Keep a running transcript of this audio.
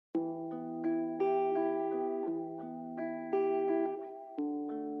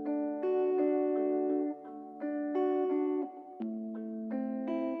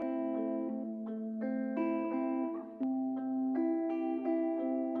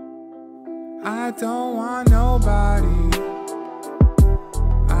I don't want nobody,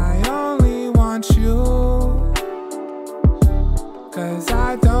 I only want you. 'Cause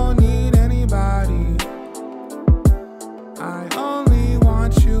I don't need anybody, I only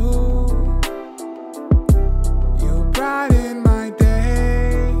want you. You brighten my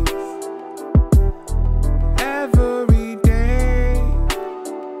days every day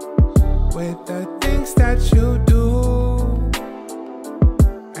with the things that you do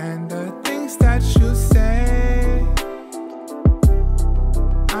and the things that you say.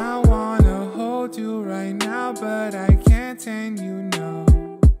 I wanna hold you right now, but I can't, and you know.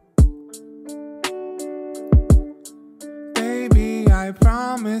 Baby, I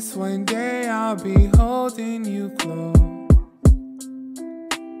promise one day I'll be holding you close.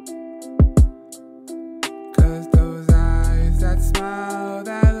 'Cause those eyes that smile,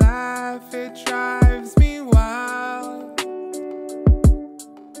 that laugh, it drives me wild.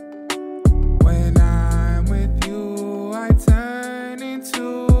 When I'm with you, I turn into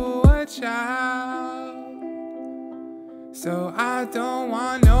a child. So I don't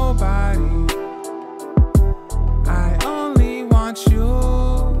want nobody, I only want you.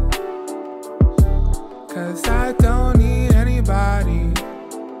 'Cause I don't need anybody,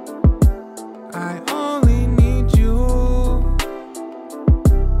 I only need you.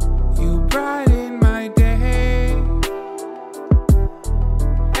 You brighten my day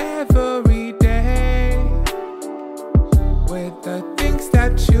every day with the things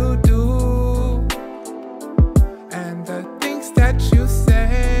that you do and the things that you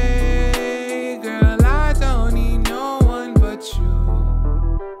say. Girl, I don't need no one but you.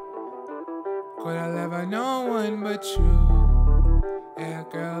 Koroleva, no one but you. Yeah,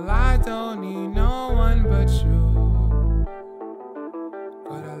 girl, I don't need no one but you.